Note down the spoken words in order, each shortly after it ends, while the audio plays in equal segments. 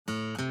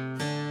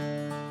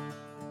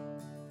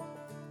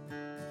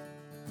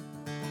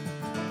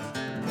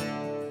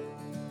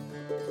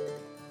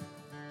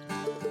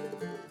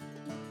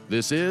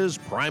This is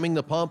Priming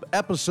the Pump,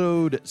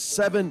 episode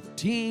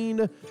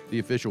 17, the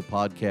official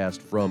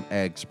podcast from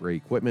Ag Spray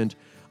Equipment.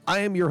 I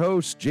am your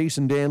host,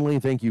 Jason Danley.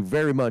 Thank you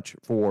very much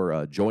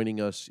for joining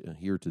us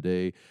here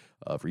today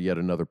for yet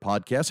another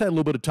podcast. Had a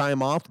little bit of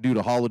time off due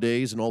to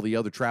holidays and all the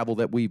other travel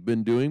that we've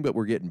been doing, but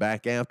we're getting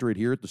back after it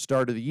here at the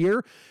start of the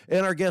year.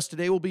 And our guest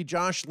today will be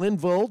Josh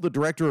Linville, the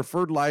Director of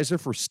Fertilizer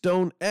for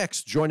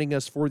StoneX, joining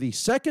us for the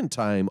second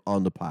time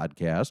on the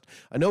podcast.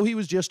 I know he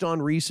was just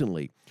on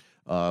recently.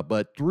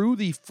 But through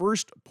the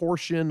first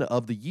portion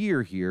of the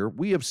year here,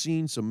 we have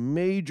seen some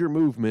major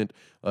movement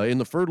in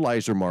the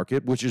fertilizer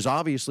market, which is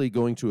obviously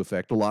going to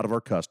affect a lot of our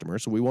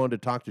customers. So we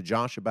wanted to talk to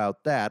Josh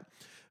about that,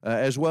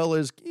 as well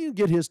as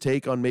get his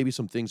take on maybe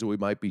some things that we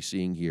might be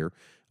seeing here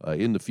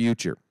in the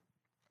future.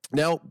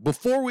 Now,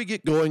 before we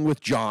get going with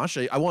Josh,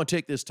 I want to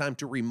take this time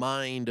to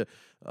remind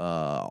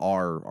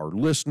our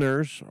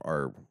listeners,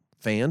 our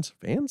fans.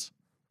 Fans.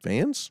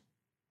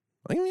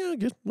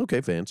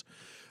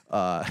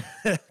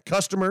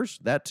 Customers,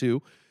 that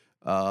too.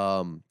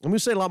 I'm going to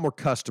say a lot more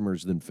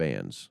customers than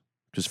fans,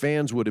 because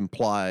fans would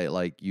imply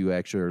like you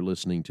actually are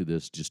listening to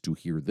this just to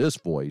hear this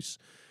voice,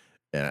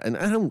 and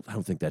I don't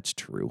think that's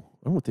true.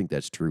 I don't think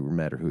that's true, no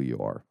matter who you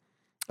are.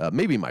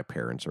 Maybe my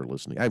parents are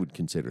listening. I would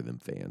consider them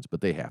fans,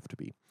 but they have to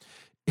be.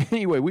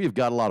 Anyway, we have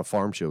got a lot of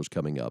farm shows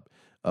coming up.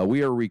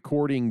 We are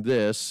recording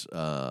this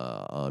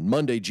on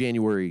Monday,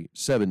 January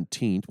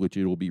 17th, which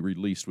it will be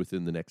released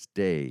within the next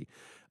day.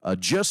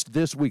 Just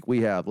this week,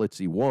 we have, 6.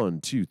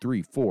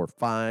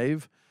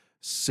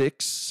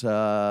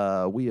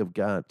 We have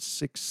got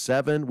 6,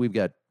 7. We've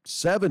got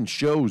 7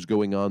 shows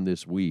going on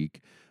this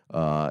week,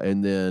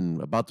 and then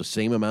about the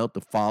same amount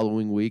the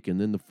following week, and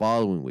then the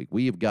following week.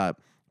 We have got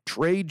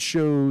trade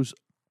shows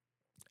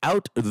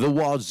out the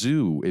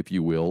wazoo, if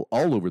you will,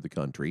 all over the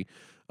country.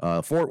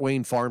 Fort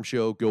Wayne Farm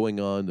Show going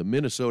on, the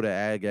Minnesota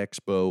Ag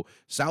Expo,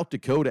 South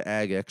Dakota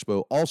Ag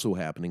Expo also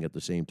happening at the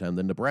same time,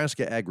 the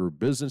Nebraska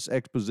Agribusiness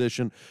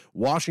Exposition,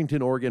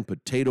 Washington, Oregon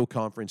Potato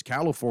Conference,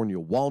 California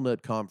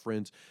Walnut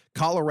Conference,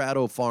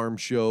 Colorado Farm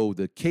Show,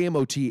 the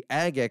KMOT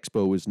Ag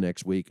Expo is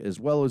next week, as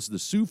well as the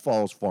Sioux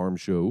Falls Farm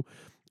Show,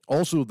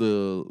 also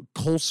the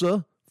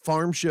Tulsa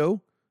Farm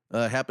Show,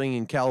 happening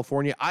in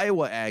California,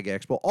 Iowa Ag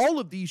Expo. All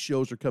of these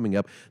shows are coming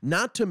up,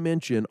 not to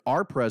mention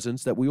our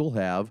presence that we will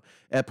have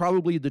at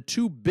probably the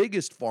 2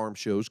 biggest farm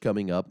shows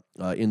coming up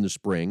in the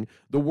spring,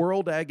 the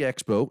World Ag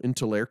Expo in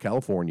Tulare,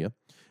 California,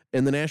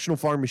 and the National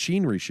Farm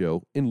Machinery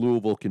Show in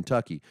Louisville,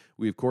 Kentucky.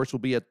 We, of course, will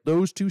be at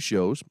those 2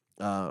 shows.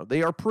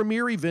 They are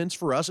premier events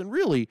for us and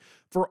really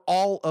for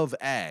all of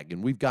ag.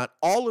 And we've got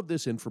all of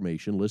this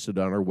information listed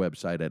on our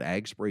website at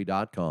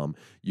agspray.com.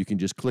 You can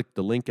just click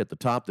the link at the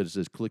top that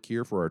says click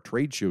here for our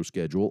trade show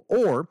schedule.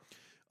 Or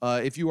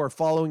if you are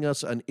following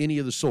us on any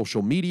of the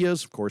social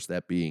medias, of course,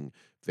 that being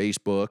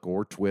Facebook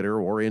or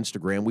Twitter or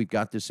Instagram, we've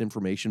got this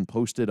information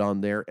posted on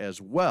there as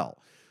well.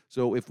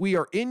 So if we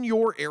are in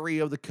your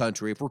area of the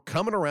country, if we're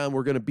coming around,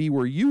 we're going to be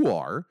where you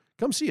are.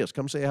 Come see us.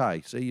 Come say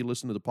hi. Say you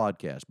listen to the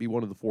podcast. Be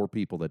one of the 4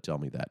 people that tell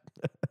me that.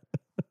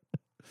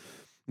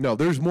 No,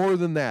 there's more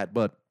than that,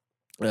 but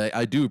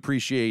I do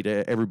appreciate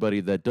everybody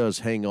that does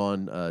hang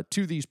on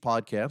to these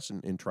podcasts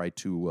and try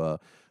to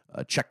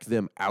check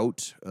them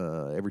out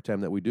every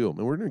time that we do them.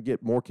 And we're going to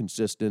get more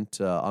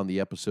consistent on the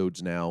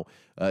episodes now.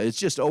 It's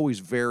just always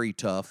very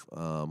tough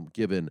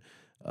given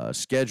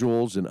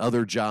schedules and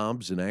other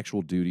jobs and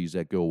actual duties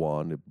that go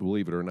on.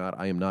 Believe it or not,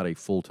 I am not a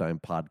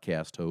full-time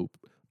podcast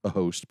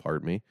host,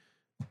 pardon me.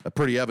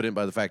 Pretty evident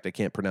by the fact I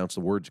can't pronounce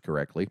the words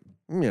correctly.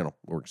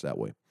 Works that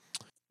way.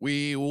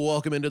 We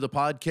welcome into the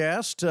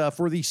podcast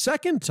for the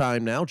second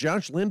time now,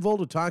 Josh Linville,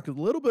 to talk a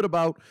little bit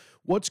about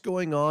what's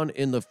going on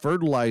in the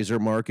fertilizer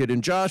market.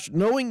 And Josh,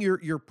 knowing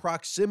your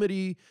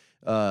proximity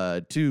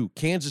to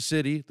Kansas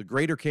City, the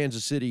greater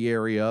Kansas City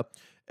area,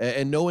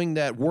 and knowing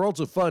that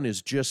Worlds of Fun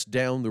is just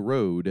down the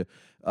road,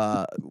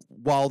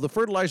 while the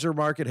fertilizer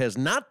market has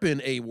not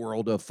been a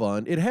world of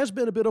fun, it has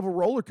been a bit of a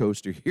roller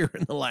coaster here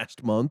in the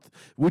last month.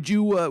 Would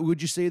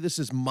you say this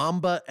is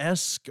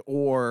Mamba-esque,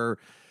 or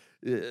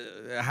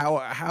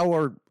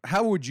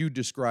how would you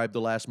describe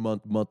the last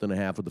month and a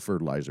half of the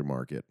fertilizer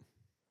market?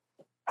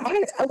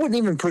 I wouldn't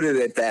even put it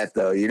at that,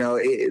 though.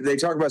 They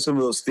talk about some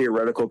of those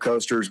theoretical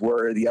coasters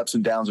where the ups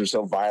and downs are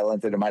so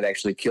violent that it might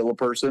actually kill a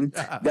person.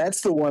 That's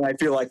the one I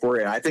feel like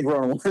we're in. I think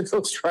we're on one of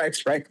those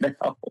tracks right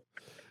now.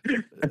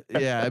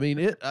 Yeah, I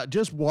mean,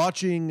 just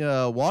watching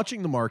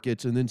the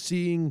markets and then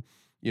seeing,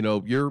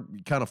 your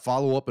kind of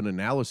follow-up and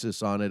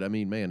analysis on it. I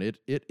mean, man,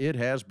 it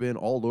has been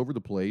all over the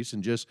place.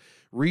 And just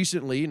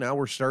recently, now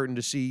we're starting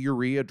to see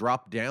urea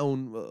drop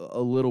down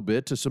a little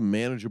bit to some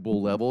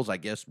manageable levels, I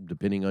guess,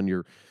 depending on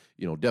your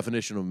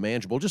definition of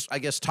manageable. Just, I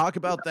guess, talk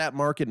about that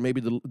market,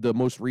 maybe the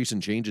most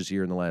recent changes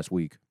here in the last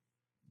week.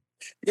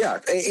 Yeah,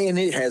 and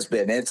it has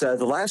been. It's the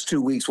last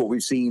 2 weeks, what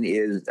we've seen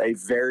is a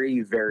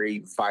very,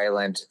 very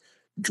violent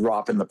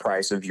drop in the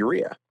price of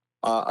urea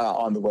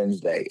on the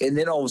Wednesday. And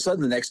then all of a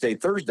sudden, the next day,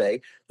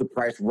 Thursday, the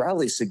price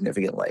rallies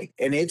significantly.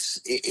 And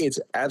it's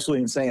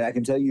absolutely insane. I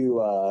can tell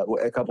you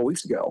a couple of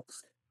weeks ago,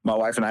 My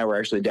wife and I were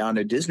actually down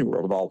at Disney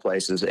World of all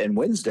places. And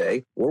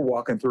Wednesday, we're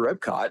walking through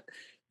Epcot,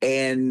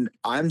 and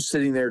I'm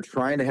sitting there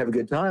trying to have a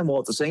good time while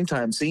at the same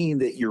time seeing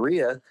that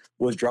urea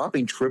was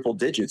dropping triple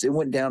digits. It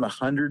went down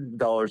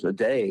 $100 a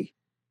day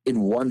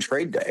in one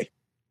trade day.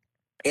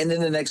 And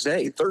then the next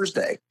day,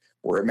 Thursday,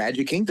 we're at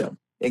Magic Kingdom.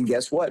 And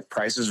guess what?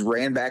 Prices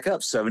ran back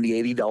up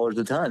 $70, $80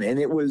 a ton. And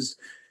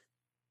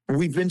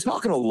we've been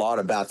talking a lot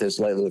about this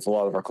lately with a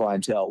lot of our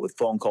clientele, with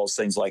phone calls,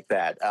 things like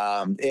that.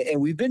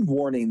 And we've been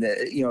warning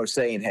that,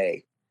 saying,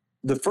 hey,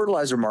 the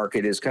fertilizer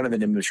market is kind of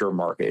an immature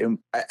market. And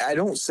I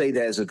don't say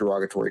that as a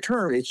derogatory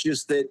term. It's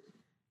just that,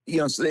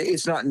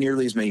 it's not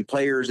nearly as many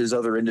players as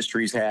other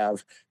industries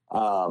have.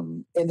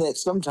 And that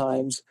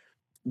sometimes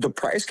the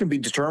price can be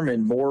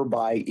determined more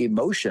by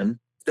emotion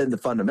than the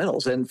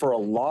fundamentals. And for a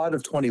lot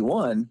of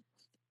 21,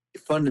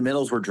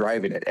 fundamentals were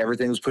driving it.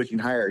 Everything was pushing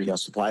higher.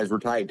 Supplies were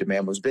tight,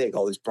 demand was big,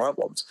 all these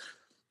problems.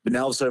 But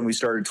now all of a sudden we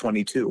started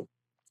 22.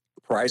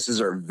 Prices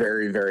are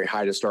very, very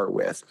high to start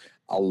with.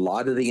 A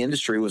lot of the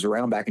industry was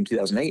around back in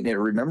 2008, and it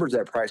remembers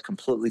that price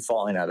completely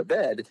falling out of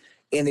bed,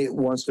 and it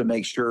wants to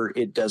make sure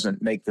it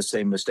doesn't make the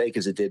same mistake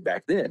as it did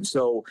back then.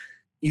 So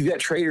you've got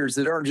traders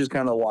that aren't just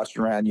kind of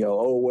watching around,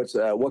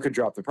 what could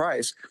drop the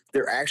price?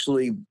 They're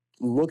actually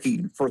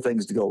looking for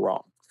things to go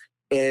wrong.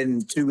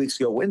 And 2 weeks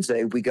ago,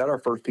 Wednesday, we got our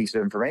first piece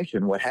of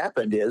information. What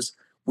happened is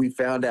we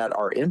found out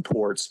our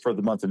imports for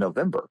the month of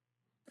November.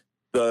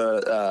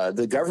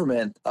 The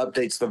government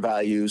updates the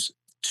values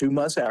 2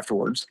 months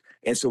afterwards.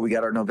 And so we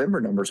got our November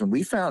numbers, and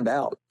we found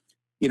out,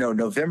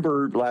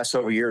 November last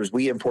several years,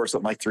 we import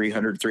something like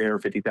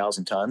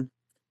 350,000 tons.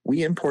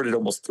 We imported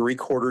almost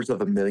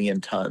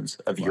 750,000 tons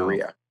of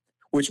urea,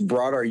 which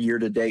brought our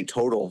year-to-date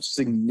total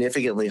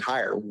significantly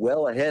higher,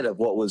 well ahead of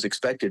what was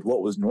expected,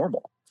 what was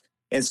normal.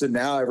 And so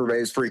now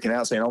everybody's freaking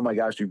out saying, oh my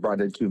gosh, we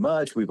brought in too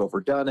much. We've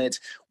overdone it.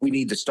 We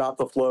need to stop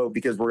the flow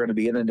because we're going to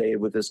be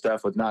inundated with this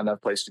stuff with not enough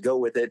place to go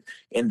with it.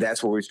 And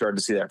that's where we started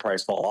to see that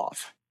price fall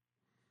off.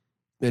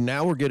 And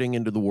now we're getting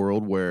into the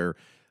world where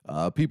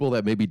people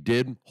that maybe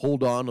did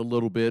hold on a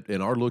little bit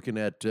and are looking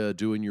at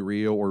doing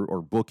urea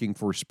or booking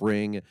for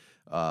spring,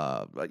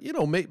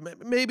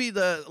 maybe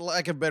the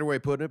lack of a better way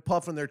of putting it,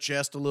 puffing their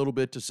chest a little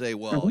bit to say,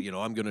 well,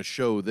 I'm going to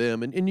show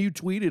them. And you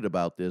tweeted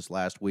about this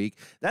last week.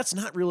 That's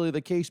not really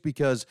the case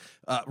because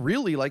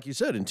really, like you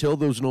said, until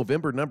those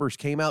November numbers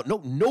came out,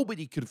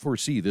 nobody could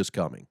foresee this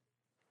coming.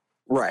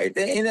 Right.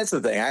 And that's the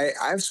thing.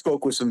 I've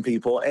spoke with some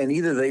people, and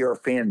either they are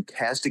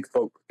fantastic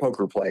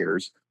poker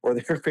players or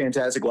they're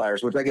fantastic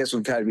liars, which I guess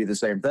would kind of be the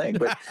same thing.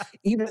 But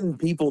even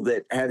people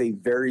that have a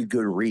very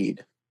good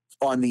read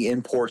on the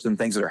imports and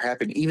things that are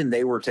happening, even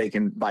they were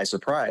taken by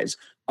surprise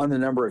on the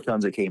number of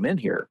tons that came in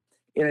here.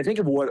 And I think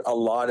of what a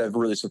lot of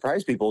really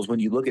surprised people is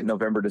when you look at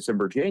November,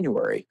 December,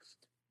 January,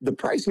 the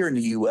price here in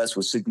the U.S.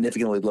 was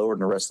significantly lower than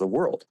the rest of the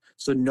world.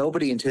 So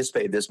nobody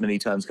anticipated this many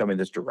tons coming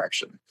this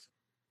direction.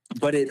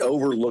 But it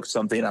overlooked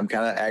something. I'm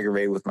kind of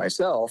aggravated with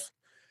myself.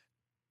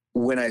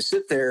 When I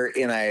sit there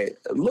and I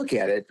look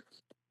at it,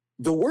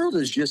 the world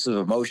is just as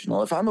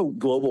emotional. If I'm a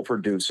global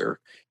producer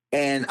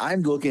and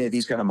I'm looking at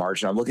these kind of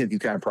margins, I'm looking at these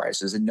kind of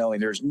prices and knowing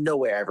there's no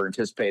way I ever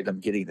anticipated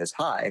them getting this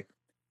high,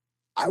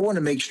 I want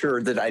to make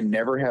sure that I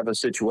never have a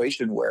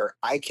situation where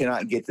I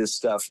cannot get this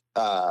stuff.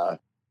 I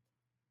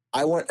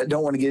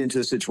don't want to get into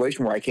a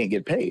situation where I can't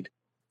get paid.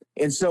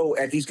 And so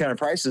at these kind of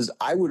prices,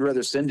 I would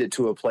rather send it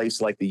to a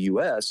place like the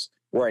U.S.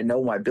 where I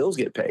know my bills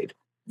get paid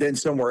than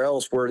somewhere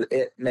else where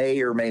it may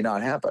or may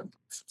not happen.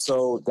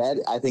 So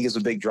that, I think, is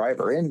a big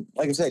driver. And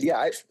like I said,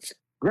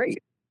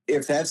 great.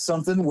 If that's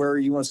something where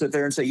you want to sit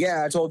there and say,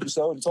 yeah, I told you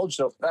so,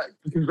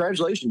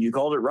 congratulations, you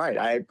called it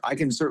right. I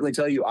can certainly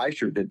tell you I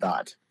sure did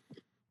not.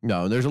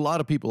 No, and there's a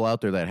lot of people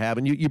out there that have.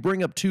 And you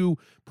bring up two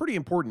pretty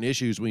important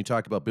issues when you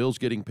talk about bills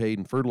getting paid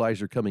and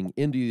fertilizer coming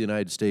into the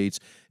United States.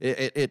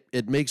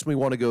 It makes me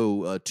want to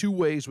go two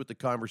ways with the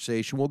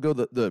conversation. We'll go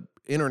the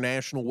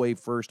international way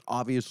first.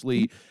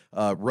 Obviously,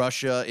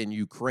 Russia and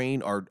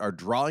Ukraine are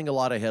drawing a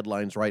lot of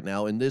headlines right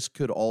now, and this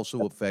could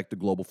also affect the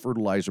global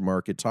fertilizer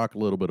market. Talk a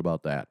little bit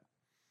about that.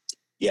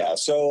 Yeah,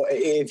 so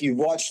if you've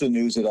watched the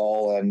news at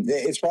all, and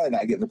it's probably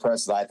not getting the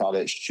press that I thought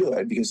it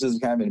should, because this is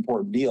kind of an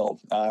important deal.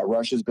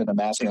 Russia's been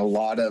amassing a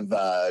lot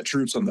of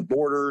troops on the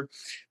border.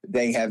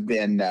 They have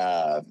been,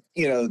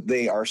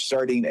 they are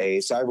starting a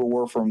cyber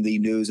war from the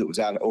news that was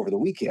out over the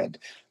weekend.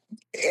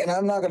 And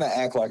I'm not going to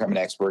act like I'm an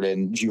expert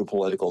in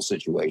geopolitical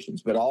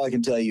situations, but all I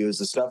can tell you is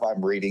the stuff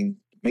I'm reading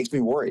makes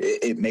me worry.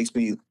 It makes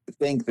me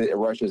think that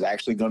Russia is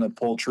actually going to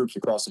pull troops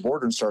across the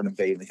border and start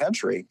invading the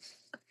country.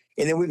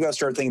 And then we've got to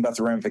start thinking about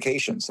the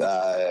ramifications.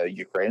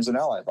 Ukraine's an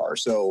ally of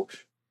ours. So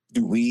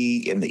do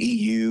we in the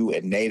EU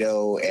and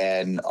NATO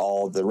and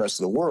all the rest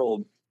of the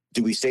world,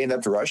 do we stand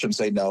up to Russia and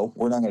say, no,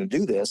 we're not going to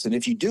do this? And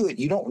if you do it,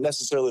 you don't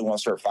necessarily want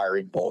to start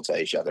firing bullets at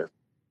each other.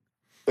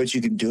 But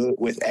you can do it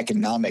with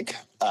economic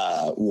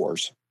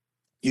wars.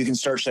 You can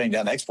start shutting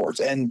down exports.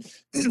 And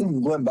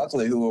Glenn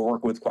Buckley, who we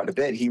work with quite a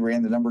bit, he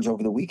ran the numbers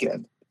over the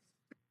weekend.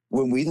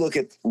 When we look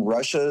at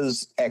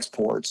Russia's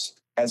exports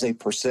as a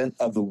percent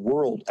of the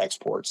world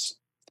exports,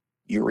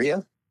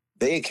 urea,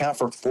 They account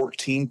for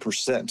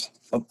 14%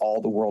 of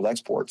all the world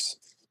exports.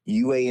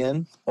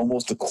 UAN,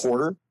 almost a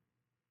quarter.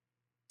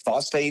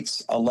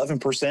 Phosphates,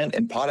 11%,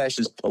 and potash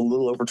is a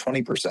little over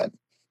 20%.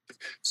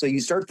 So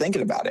you start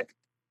thinking about it.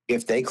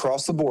 If they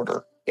cross the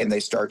border and they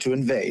start to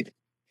invade,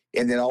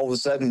 and then all of a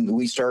sudden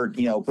we start,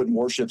 putting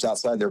warships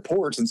outside their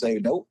ports and say,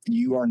 nope,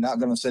 you are not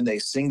going to send a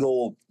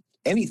single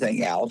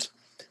anything out.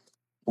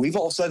 We've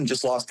all of a sudden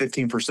just lost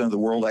 15% of the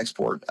world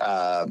export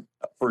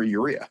for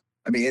urea.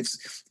 I mean,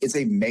 it's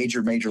a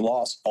major, major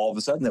loss all of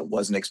a sudden that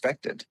wasn't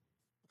expected.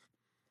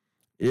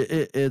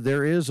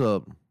 There is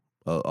a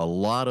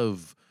lot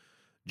of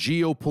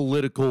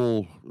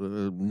geopolitical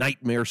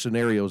nightmare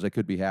scenarios that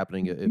could be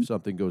happening if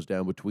something goes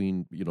down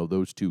between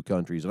those two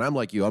countries. And I'm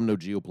like you, I'm no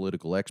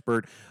geopolitical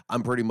expert.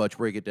 I'm pretty much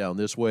break it down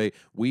this way.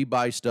 We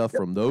buy stuff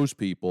from those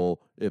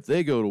people. If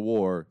they go to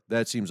war,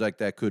 that seems like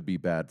that could be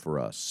bad for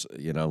us.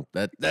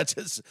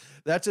 That's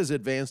as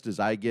advanced as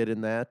I get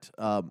in that.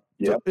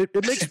 So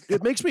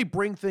it makes me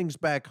bring things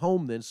back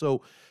home then.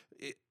 So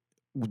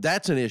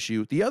that's an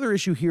issue. The other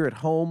issue here at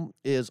home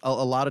is a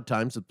lot of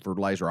times the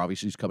fertilizer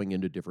obviously is coming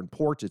into different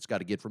ports. It's got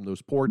to get from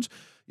those ports,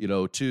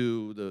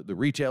 to the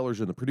retailers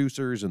and the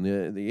producers and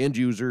the end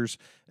users.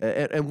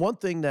 And one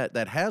thing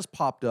that has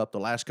popped up the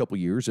last couple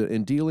of years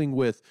in dealing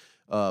with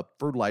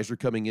fertilizer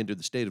coming into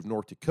the state of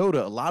North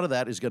Dakota, a lot of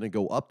that is going to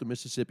go up the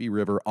Mississippi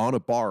River on a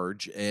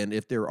barge. And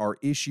if there are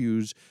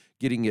issues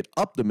getting it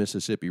up the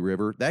Mississippi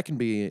River, that can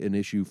be an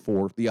issue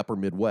for the upper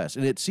Midwest.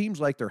 And it seems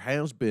like there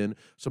has been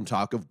some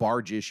talk of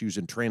barge issues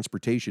and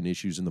transportation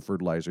issues in the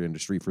fertilizer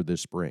industry for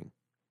this spring.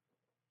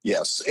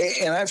 Yes.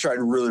 And I've tried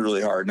really,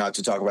 really hard not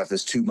to talk about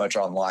this too much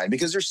online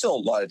because there's still a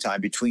lot of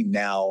time between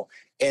now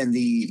and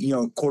the,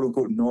 quote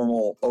unquote,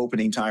 normal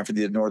opening time for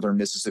the northern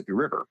Mississippi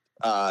River.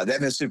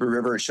 That Mississippi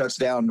River shuts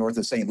down north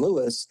of St.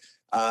 Louis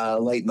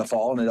late in the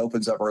fall and it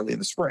opens up early in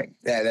the spring.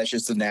 That's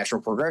just the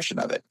natural progression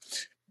of it.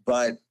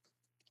 But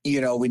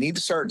we need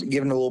to start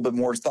giving a little bit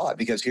more thought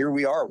because here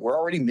we are. We're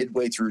already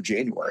midway through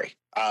January.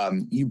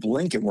 You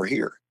blink and we're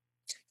here.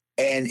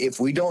 And if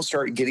we don't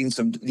start getting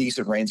some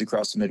decent rains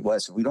across the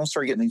Midwest, if we don't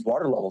start getting these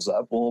water levels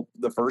up, well,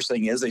 the first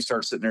thing is they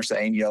start sitting there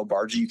saying,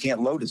 barges, you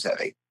can't load as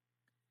heavy.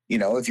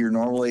 If you're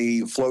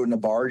normally floating a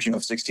barge,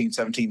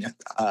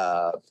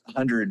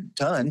 1,700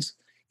 tons,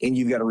 and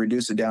you've got to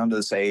reduce it down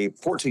to, say,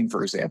 14,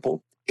 for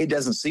example, it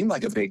doesn't seem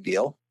like a big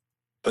deal.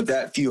 But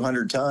that few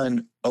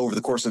 100-ton over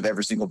the course of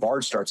every single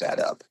barge starts to add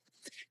up.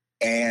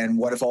 And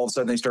what if all of a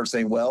sudden they start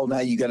saying, well, now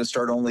you got to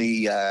start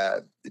only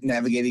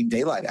navigating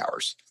daylight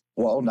hours?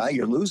 Well, now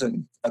you're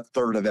losing a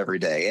third of every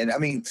day. And I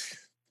mean,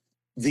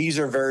 these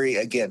are very,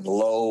 again,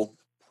 low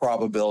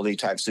probability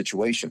type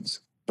situations,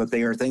 but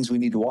they are things we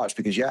need to watch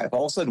because, if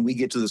all of a sudden we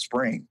get to the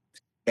spring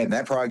and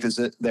that product is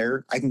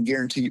there, I can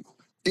guarantee you,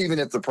 even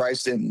if the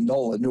price in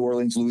NOLA, New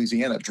Orleans,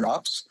 Louisiana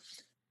drops,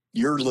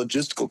 your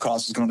logistical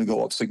cost is going to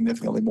go up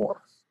significantly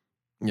more.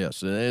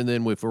 Yes, and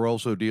then if we're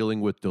also dealing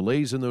with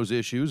delays in those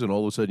issues, and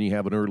all of a sudden you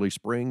have an early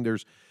spring,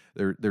 there's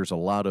a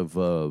lot of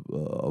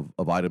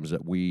items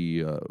that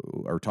we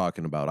are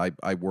talking about.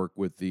 I work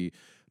with the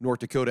North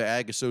Dakota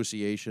Ag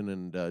Association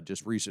and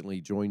just recently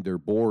joined their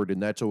board,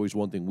 and that's always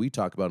one thing we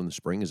talk about in the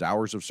spring is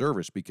hours of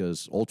service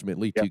because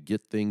ultimately to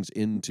get things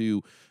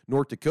into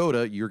North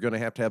Dakota, you're going to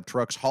have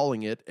trucks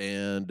hauling it,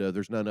 and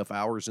there's not enough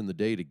hours in the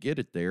day to get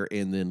it there,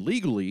 and then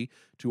legally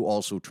to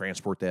also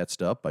transport that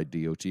stuff by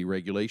DOT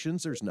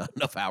regulations, there's not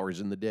enough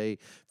hours in the day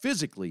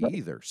physically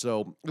either.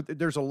 So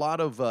there's a lot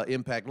of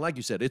impact. And like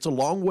you said, it's a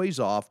long ways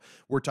off.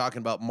 We're talking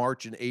about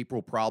March and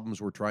April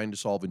problems we're trying to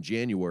solve in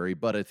January,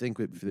 but I think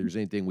if there's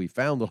anything we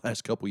found the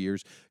last couple of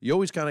years, you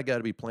always kind of got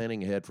to be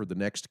planning ahead for the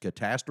next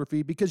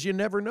catastrophe because you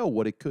never know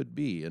what it could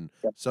be. And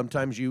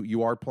sometimes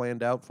you are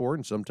planned out for it,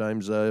 and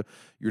sometimes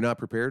you're not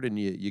prepared, and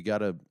you got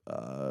to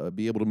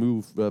be able to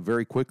move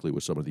very quickly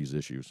with some of these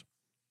issues.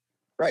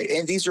 Right.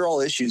 And these are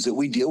all issues that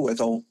we deal with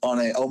on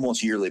an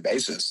almost yearly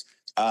basis.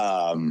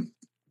 But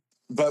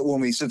when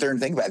we sit there and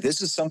think about it,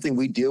 this is something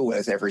we deal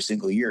with every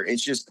single year.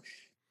 It's just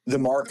the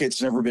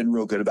market's never been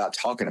real good about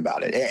talking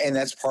about it. And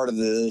that's part of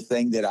the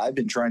thing that I've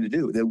been trying to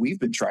do, that we've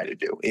been trying to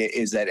do,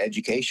 is that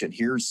education.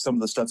 Here's some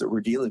of the stuff that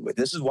we're dealing with.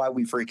 This is why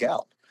we freak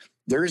out.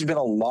 There's been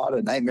a lot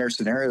of nightmare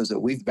scenarios that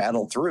we've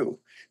battled through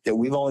that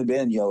we've only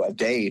been, a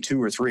day,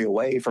 2 or 3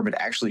 away from it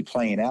actually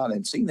playing out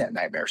and seeing that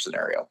nightmare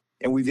scenario.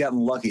 And we've gotten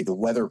lucky. The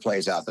weather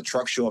plays out. The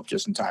trucks show up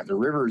just in time. The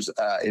rivers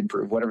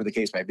improve, whatever the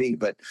case may be.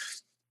 But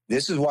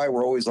this is why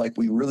we're always like,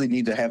 we really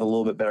need to have a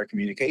little bit better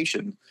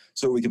communication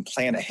so we can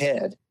plan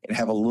ahead and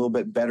have a little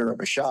bit better of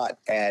a shot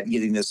at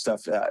getting this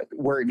stuff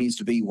where it needs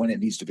to be when it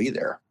needs to be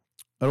there.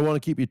 I don't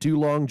want to keep you too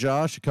long,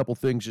 Josh. A couple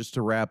things just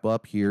to wrap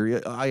up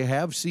here. I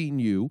have seen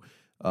you,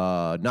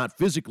 not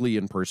physically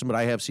in person, but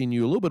I have seen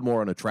you a little bit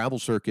more on a travel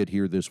circuit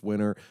here this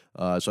winter.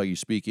 Saw you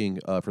speaking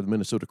for the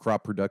Minnesota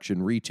Crop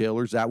Production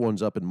Retailers. That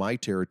one's up in my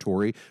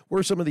territory. Where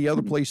are some of the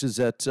other places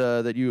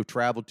that you have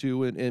traveled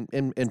to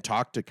and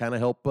talked to kind of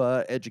help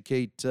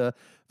educate the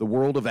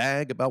world of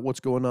ag about what's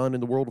going on in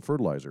the world of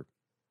fertilizer?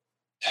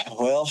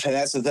 Well, and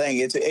that's the thing.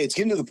 It's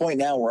getting to the point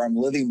now where I'm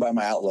living by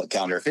my Outlook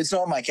calendar. If it's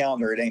not on my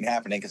calendar, it ain't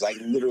happening because I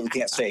literally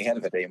can't stay ahead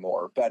of it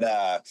anymore. But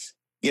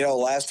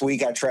last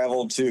week I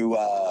traveled up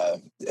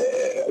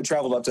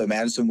to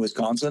Madison,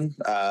 Wisconsin.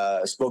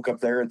 Spoke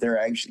up there at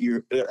their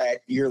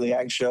yearly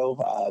ag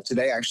show.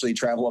 Today, I actually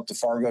travel up to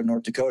Fargo,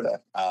 North Dakota.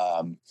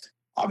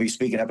 I'll be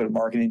speaking up at a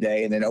marketing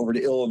day, and then over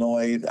to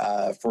Illinois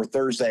for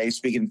Thursday,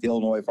 speaking at the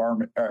Illinois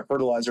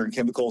Fertilizer and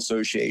Chemical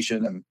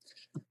Association, and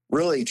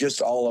really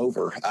just all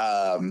over.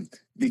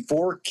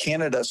 Before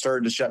Canada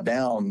started to shut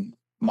down,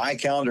 my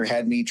calendar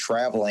had me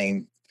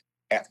traveling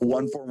at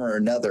one form or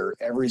another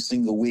every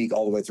single week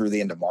all the way through the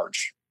end of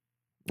March.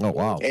 Oh,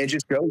 wow. And it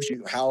just shows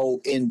you how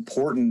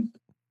important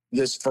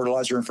this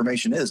fertilizer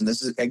information is. And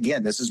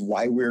this is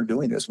why we're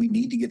doing this. We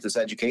need to get this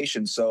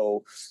education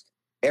so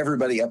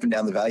everybody up and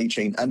down the value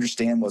chain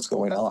understand what's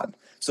going on,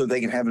 so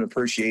they can have an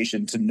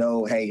appreciation to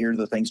know, hey, here are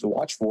the things to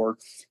watch for.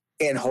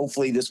 And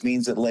hopefully this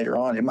means that later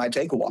on, it might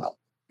take a while,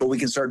 but we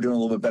can start doing a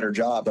little bit better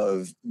job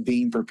of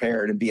being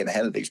prepared and being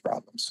ahead of these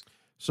problems.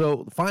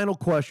 So the final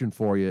question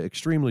for you,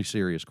 extremely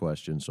serious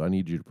question, so I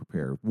need you to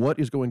prepare.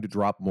 What is going to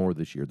drop more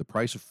this year, the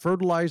price of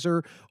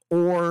fertilizer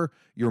or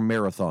your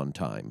marathon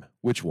time?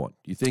 Which one?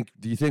 Do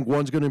you think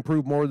one's going to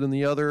improve more than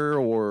the other,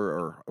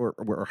 or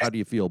how do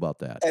you feel about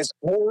that? As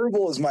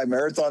horrible as my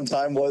marathon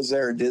time was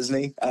there at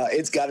Disney,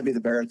 it's got to be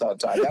the marathon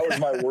time. That was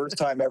my worst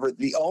time ever.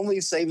 The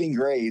only saving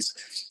grace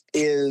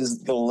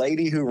is the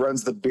lady who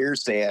runs the beer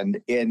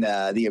stand in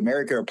the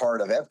America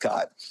part of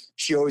Epcot.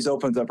 She always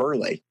opens up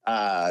early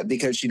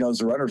because she knows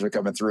the runners are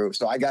coming through.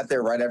 So I got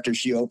there right after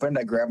she opened.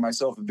 I grabbed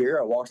myself a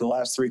beer. I walked the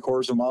last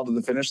 3/4 of a mile to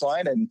the finish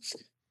line, and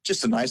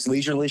just a nice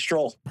leisurely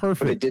stroll.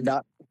 Perfect.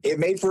 But it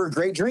made for a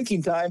great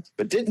drinking time,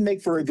 but didn't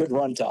make for a good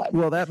run time.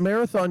 Well, that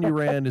marathon you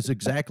ran is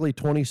exactly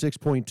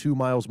 26.2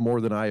 miles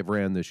more than I have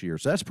ran this year.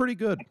 So that's pretty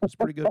good. That's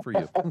pretty good for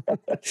you.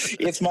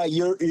 It's my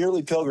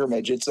yearly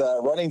pilgrimage. It's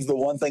running's the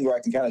one thing where I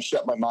can kind of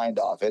shut my mind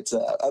off. It's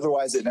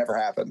otherwise it never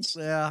happens.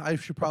 Yeah, I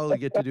should probably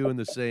get to doing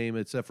the same,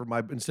 except for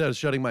instead of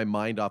shutting my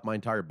mind off, my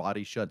entire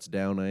body shuts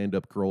down. I end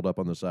up curled up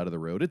on the side of the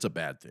road. It's a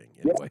bad thing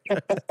anyway.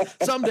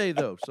 Someday.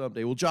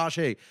 Well, Josh,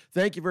 hey,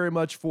 thank you very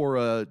much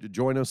for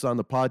joining us on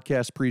the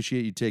podcast.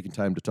 Appreciate you taking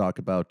time to talk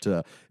about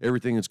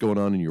everything that's going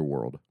on in your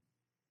world.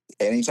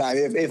 Anytime.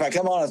 If I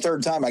come on a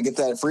third time, I get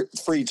that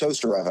free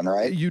toaster oven,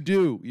 right? You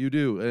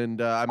do.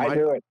 And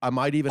I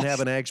might even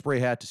have an Ag Spray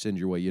hat to send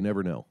your way. You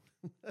never know.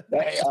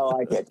 Hey, I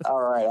like it.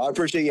 All right. I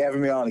appreciate you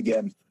having me on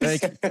again.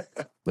 Thank you.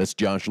 That's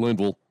Josh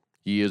Linville.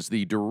 He is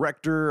the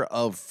director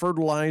of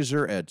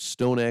fertilizer at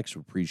StoneX. We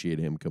appreciate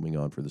him coming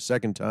on for the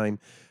second time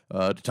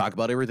to talk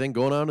about everything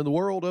going on in the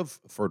world of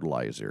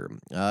fertilizer.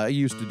 I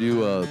used to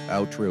do a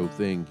outro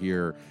thing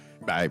here.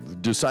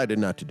 I've decided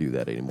not to do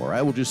that anymore.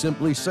 I will just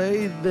simply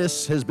say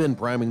this has been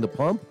Priming the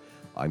Pump.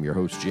 I'm your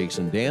host,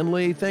 Jason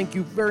Danley. Thank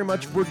you very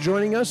much for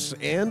joining us,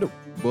 and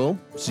we'll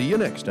see you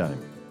next time.